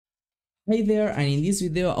Hey there, and in this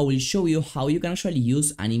video I will show you how you can actually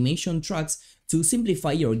use animation tracks to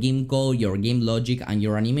simplify your game code, your game logic, and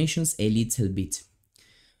your animations a little bit.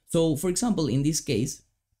 So for example, in this case,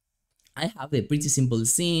 I have a pretty simple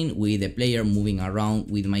scene with a player moving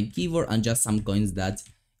around with my keyboard and just some coins that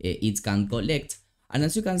it can collect. And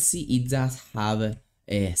as you can see, it does have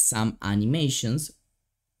some animations.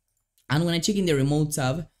 And when I check in the remote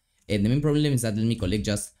tab, the main problem is that let me collect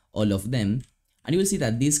just all of them. And you will see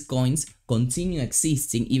that these coins continue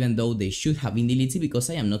existing even though they should have been deleted because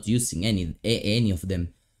I am not using any of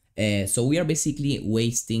them. So we are basically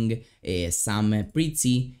wasting some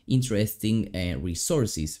pretty interesting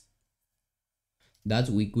resources that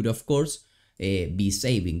we could of course be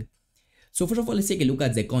saving. So first of all, let's take a look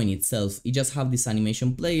at the coin itself. It just have this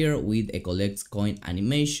animation player with a collect coin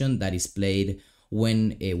animation that is played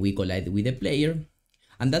when we collide with the player.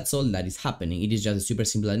 And that's all that is happening. It is just a super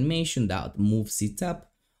simple animation that moves it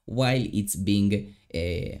up while it's being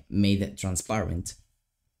made transparent.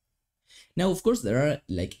 Now, of course, there are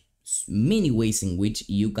like many ways in which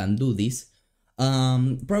you can do this.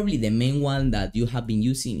 Probably the main one that you have been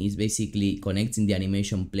using is basically connecting the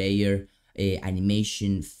animation player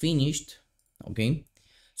animation finished. Okay,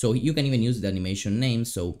 so you can even use the animation name.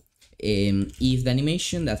 So if the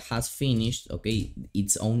animation that has finished, okay,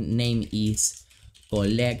 its own name is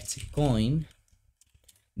collect coin,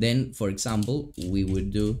 then for example we would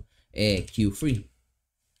do a Q3.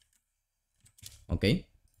 Okay,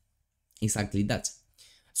 exactly that.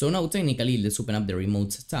 So now technically let's open up the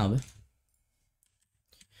remote tab.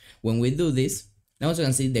 When we do this, now as you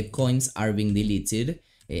can see the coins are being deleted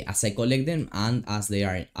as I collect them and as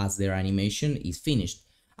their animation is finished.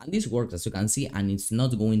 And this works as you can see, and it's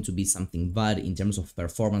not going to be something bad in terms of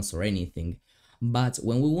performance or anything. But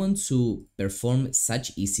when we want to perform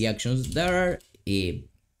such easy actions, there are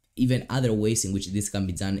even other ways in which this can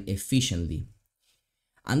be done efficiently.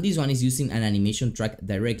 And this one is using an animation track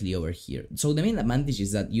directly over here. So the main advantage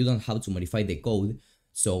is that you don't have to modify the code,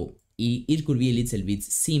 so it could be a little bit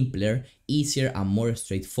simpler, easier, and more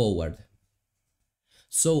straightforward.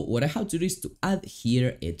 So what I have to do is to add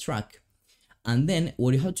here a track, and then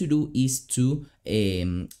what you have to do is to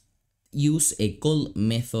use a call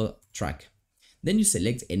method track. Then you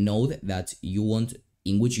select a node that you want,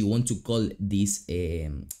 in which you want to call this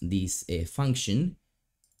function,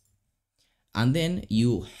 and then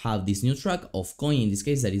you have this new track of coin, in this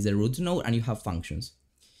case that is the root node, and you have functions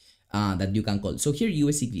that you can call. So here you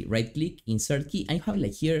basically right click, insert key, and you have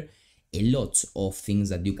like here a lot of things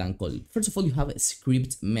that you can call. First of all, you have a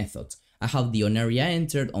script method. I have the on area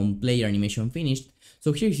entered, on player animation finished.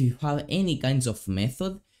 So here if you have any kinds of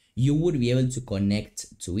method, you would be able to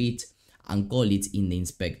connect to it and call it in the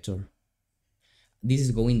inspector. This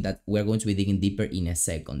is that we're going to be digging deeper in a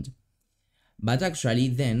second. But actually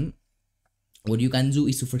then what you can do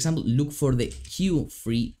is to, for example, look for the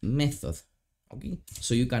Q3 method. Okay,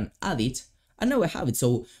 so you can add it, and now I have it.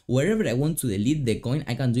 So wherever I want to delete the coin,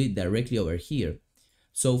 I can do it directly over here.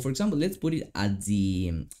 So for example, let's put it at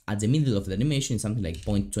the middle of the animation, something like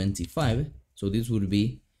 0.25. So this would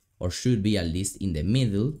be, or should be at least, in the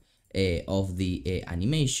middle of the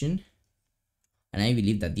animation. And I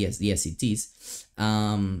believe that yes it is.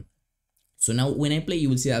 So now when I play, you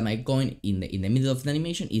will see that my coin in the middle of the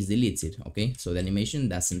animation is deleted. Okay, so the animation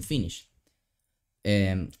doesn't finish.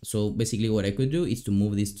 So basically what I could do is to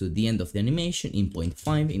move this to the end of the animation in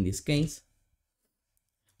 0.5 in this case.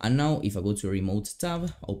 And now if I go to remote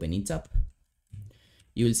tab, open it up,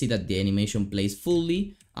 you will see that the animation plays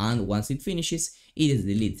fully, and once it finishes, it is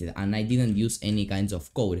deleted, and I didn't use any kinds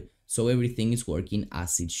of code, so everything is working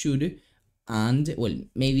as it should. And well,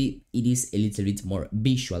 maybe it is a little bit more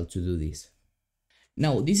visual to do this.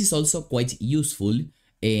 Now this is also quite useful,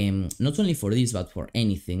 not only for this but for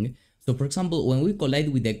anything. So for example, when we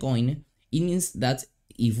collide with the coin, it means that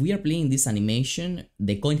if we are playing this animation,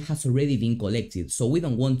 the coin has already been collected, so we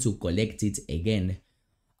don't want to collect it again.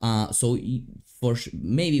 So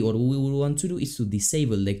maybe what we would want to do is to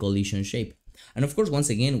disable the collision shape. And of course, once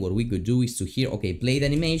again, what we could do is to here, okay, play the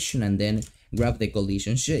animation and then grab the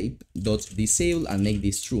collision shape, dot disable, and make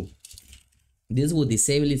this true. This would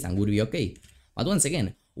disable it and would be okay. But once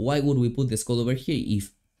again, why would we put this code over here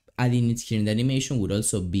if adding it here in the animation would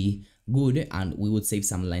also be good and we would save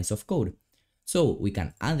some lines of code? So we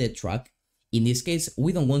can add a track. In this case,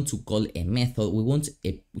 we don't want to call a method, we want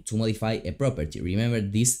to modify a property. Remember,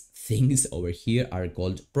 these things over here are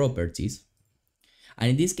called properties.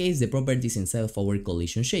 And in this case, the properties inside of our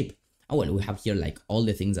collision shape. Oh, well, we have here like all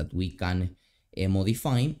the things that we can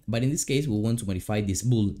modify, but in this case, we want to modify this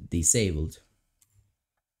bool disabled.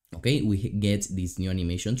 Okay, we get this new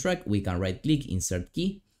animation track, we can right click, insert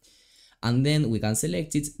key, and then we can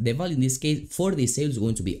select it. The value in this case for disable is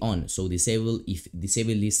going to be on. So disable, if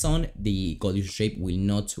disable is on, the collision shape will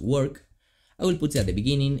not work. I will put it at the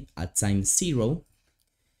beginning at time 0.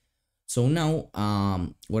 So now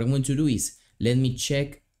what I'm going to do is, let me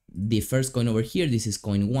check the first coin over here. This is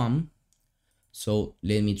coin 1. So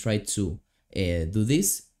let me try to do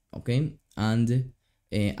this, okay? And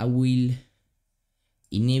I will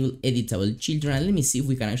enable editable children, and let me see if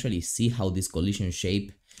we can actually see how this collision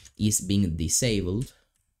shape is being disabled.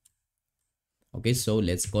 Okay, so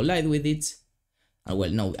let's collide with it.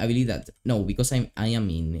 Well, no, I believe that no, because I am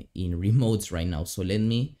in remotes right now. So let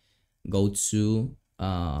me go to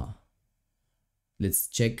let's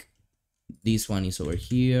check. This one is over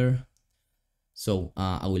here. So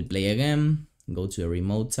I will play again. Go to the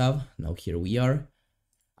remote tab. Now here we are,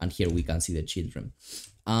 and here we can see the children.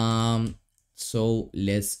 So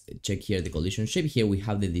let's check here the collision shape. Here we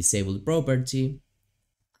have the disabled property,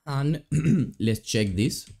 and let's check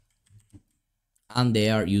this. And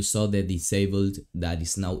there you saw the disabled that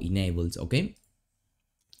is now enabled. Okay,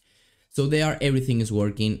 so there everything is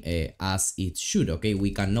working as it should. Okay,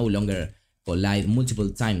 we can no longer collide multiple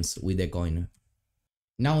times with the coin.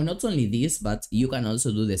 Now, not only this, but you can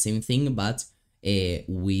also do the same thing, but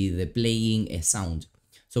with playing a sound.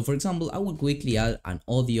 So for example, I will quickly add an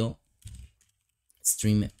audio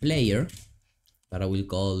stream player that I will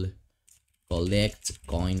call collect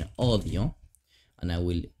coin audio, and I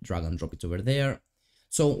will drag and drop it over there.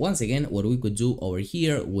 So once again, what we could do over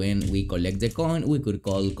here, when we collect the coin, we could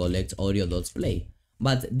call collect audio.play.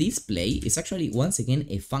 But this play is actually once again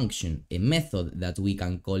a function, a method that we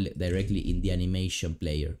can call directly in the animation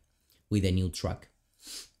player with a new track.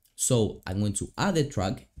 So I'm going to add a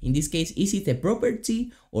track. In this case, is it a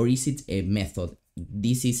property or is it a method?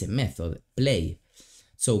 This is a method, play.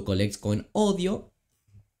 So collect coin audio,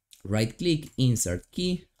 right click, insert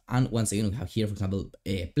key, and once again we have here, for example,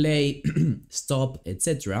 play, stop,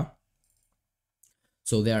 etc.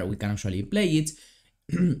 So there we can actually play it.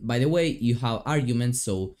 By the way, you have arguments,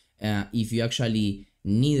 so if you actually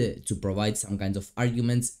need to provide some kind of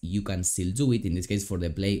arguments, you can still do it. In this case, for the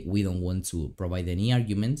play, we don't want to provide any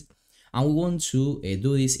argument, and we want to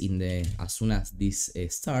do this in the as soon as this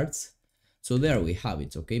starts. So there we have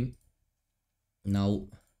it. Okay, now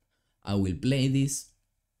I will play this.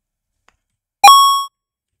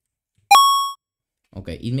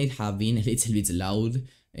 Okay, it may have been a little bit loud,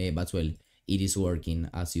 but well, it is working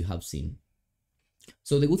as you have seen.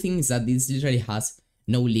 So the good thing is that this literally has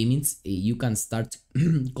no limits. You can start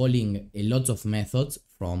calling a lot of methods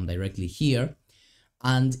from directly here,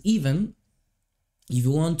 and even if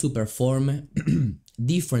you want to perform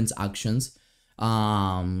different actions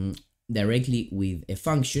directly with a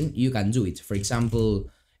function, you can do it. For example,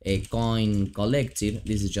 a coin collected.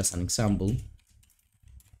 This is just an example.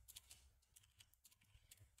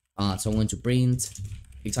 So I'm going to print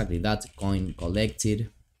exactly that, coin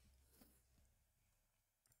collected.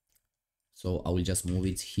 So I will just move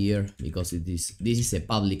it here because this is a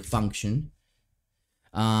public function.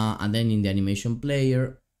 And then in the animation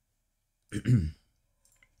player,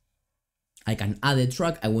 I can add a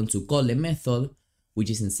track. I want to call a method which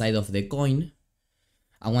is inside of the coin.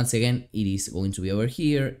 And once again, it is going to be over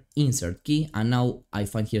here, insert key. And now I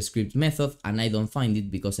find here script method, and I don't find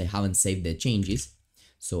it because I haven't saved the changes.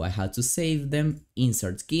 So I had to save them,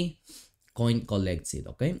 insert key, coin collects it,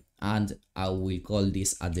 okay? And I will call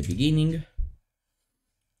this at the beginning.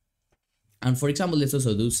 And for example, let's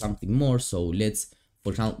also do something more. So let's,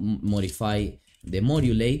 for example, modify the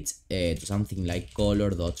modulate to something like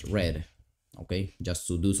color.red, okay? Just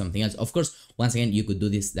to do something else. Of course, once again, you could do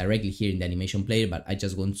this directly here in the animation player, but I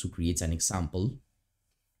just want to create an example.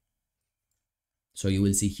 So you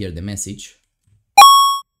will see here the message.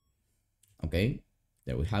 Okay,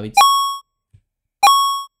 there we have it.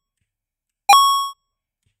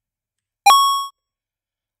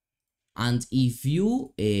 And if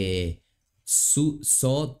you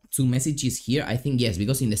saw two messages here, I think yes,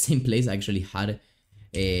 because in the same place I actually had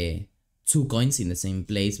two coins in the same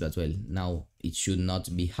place, but well, now it should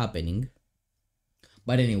not be happening.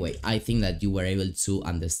 But anyway, I think that you were able to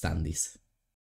understand this.